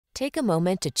Take a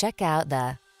moment to check out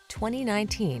the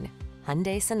 2019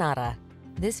 Hyundai Sonata.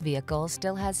 This vehicle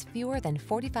still has fewer than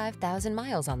 45,000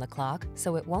 miles on the clock,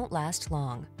 so it won't last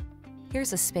long.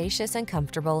 Here's a spacious and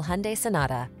comfortable Hyundai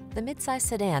Sonata, the midsize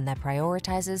sedan that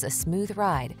prioritizes a smooth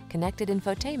ride, connected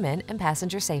infotainment, and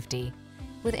passenger safety.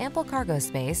 With ample cargo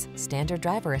space, standard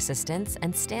driver assistance,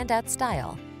 and standout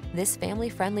style, this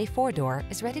family-friendly four-door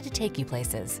is ready to take you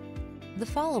places. The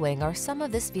following are some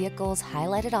of this vehicle's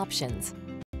highlighted options: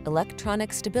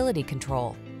 electronic stability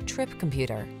control, trip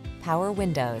computer, power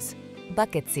windows,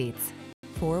 bucket seats,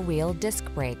 four-wheel disc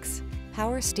brakes,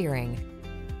 power steering.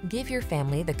 Give your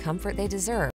family the comfort they deserve